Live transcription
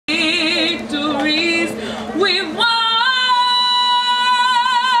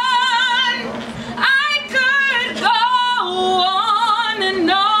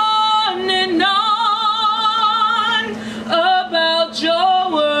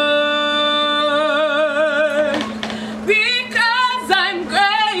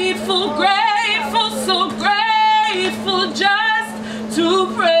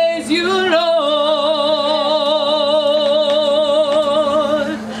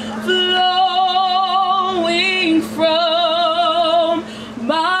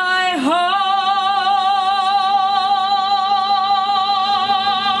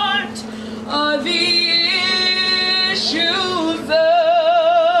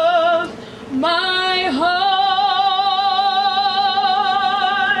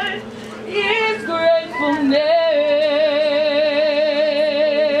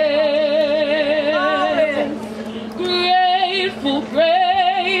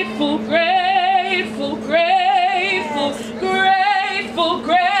grateful, grateful, grateful,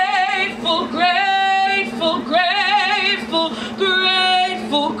 grateful, grateful, grateful,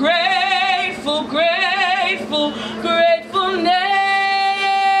 grateful, grateful, grateful, gratefulness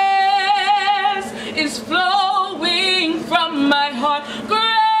is flowing from my heart.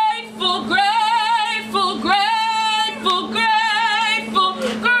 Grateful, grateful, grateful, grateful,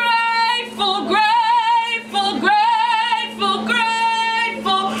 grateful, grateful, grateful,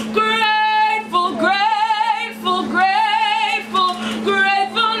 grateful, grateful, grateful, grateful,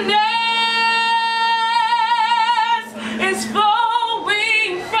 gratefulness is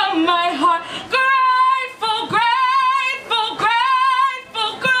flowing from my heart. Grateful, grateful,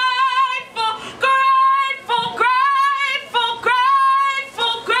 grateful, grateful, grateful, grateful,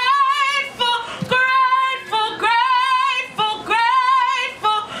 grateful, grateful, grateful, grateful,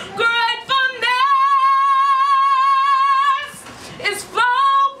 grateful, gratefulness is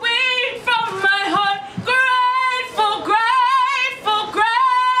flowing from my heart. Grateful, grateful,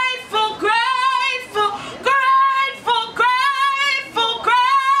 grateful, grateful, grateful, grateful,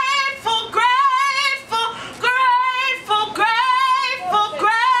 grateful, grateful, grateful, grateful,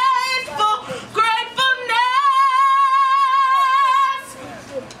 grateful, gratefulness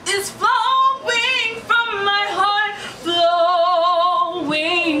is flowing from my heart,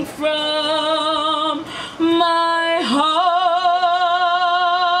 flowing from my heart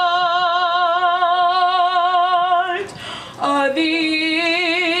are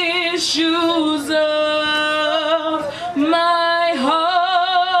the issues of my heart,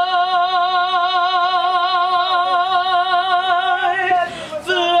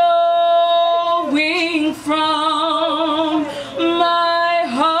 flowing from my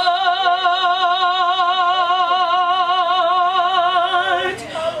heart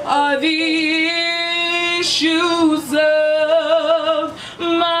are the issues of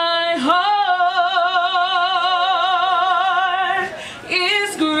my heart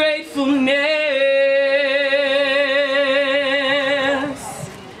is gratefulness.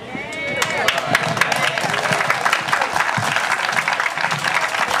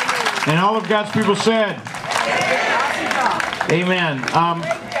 And all of God's people said, amen.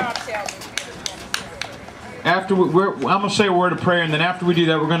 After I'm going to say a word of prayer, and then after we do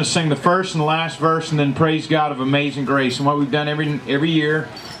that, we're going to sing the first and the last verse, and then praise God of Amazing Grace. And what we've done every year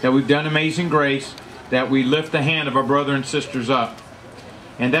that we've done Amazing Grace, that we lift the hand of our brother and sisters up.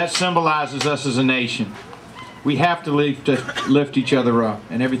 And that symbolizes us as a nation. We have to lift each other up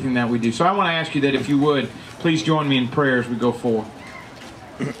in everything that we do. So I want to ask you that if you would, please join me in prayer as we go forward.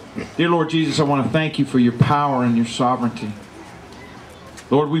 Dear Lord Jesus, I want to thank you for your power and your sovereignty.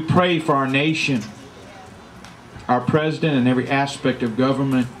 Lord, we pray for our nation, our president, and every aspect of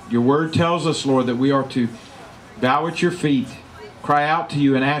government. Your word tells us, Lord, that we are to bow at your feet, cry out to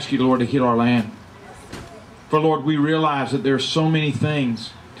you, and ask you, Lord, to heal our land. For, Lord, we realize that there are so many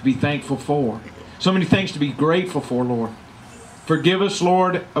things to be thankful for, so many things to be grateful for, Lord. Forgive us,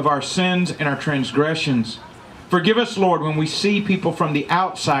 Lord, of our sins and our transgressions. Forgive us, Lord, when we see people from the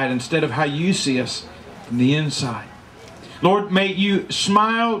outside instead of how you see us from the inside. Lord, may you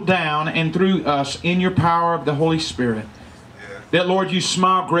smile down and through us in your power of the Holy Spirit. That, Lord, you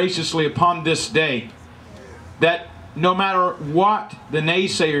smile graciously upon this day. That no matter what the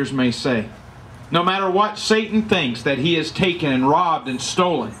naysayers may say, no matter what Satan thinks that he has taken and robbed and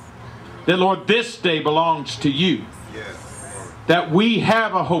stolen, that, Lord, this day belongs to you. That we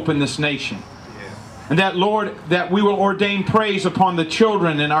have a hope in this nation. And that, Lord, that we will ordain praise upon the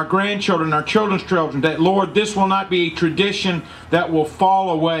children and our grandchildren, our children's children. That, Lord, this will not be a tradition that will fall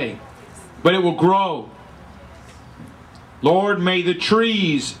away, but it will grow. Lord, may the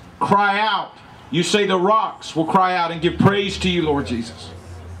trees cry out. You say the rocks will cry out and give praise to you, Lord Jesus.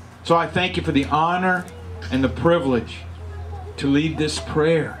 So I thank you for the honor and the privilege to lead this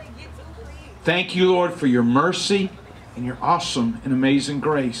prayer. Thank you, Lord, for your mercy and your awesome and amazing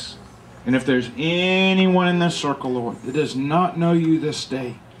grace. And if there's anyone in this circle, Lord, that does not know you this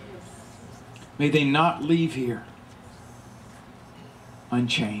day, may they not leave here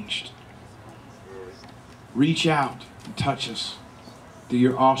unchanged. Reach out and touch us through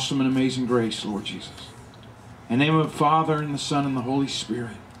your awesome and amazing grace, Lord Jesus. In the name of the Father, and the Son, and the Holy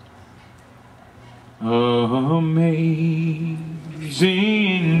Spirit. Amazing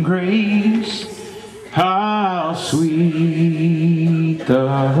grace, how sweet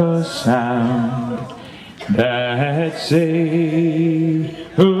the sound that saved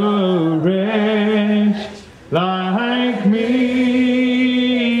a wretch like me.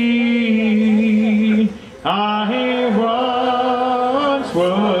 I once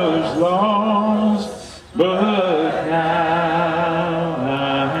was lost, but now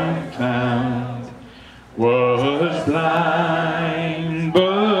I'm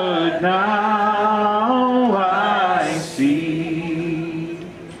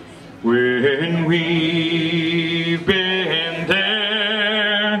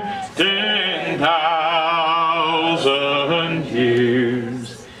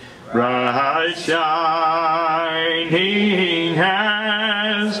shining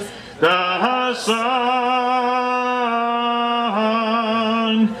as the sun.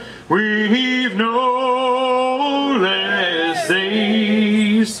 We've no less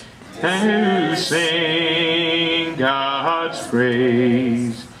days to sing God's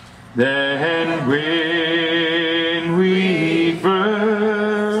praise than when we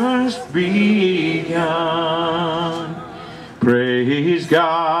first began. Praise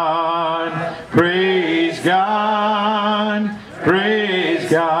God, praise God, praise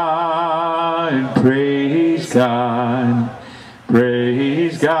God, praise God,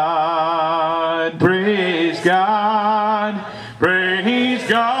 praise God, praise God, praise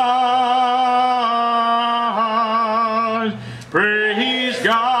God, praise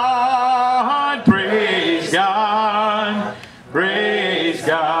God, praise God, praise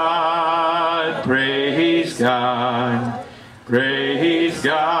God, praise God, praise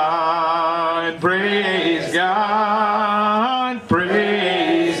God, praise God,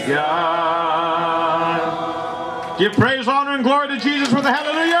 praise God. Give praise, honor, and glory to Jesus with a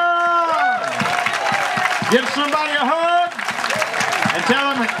hallelujah. Give somebody a hug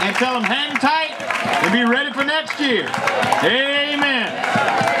and tell them hang tight and be ready for next year.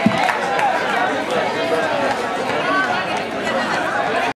 Amen.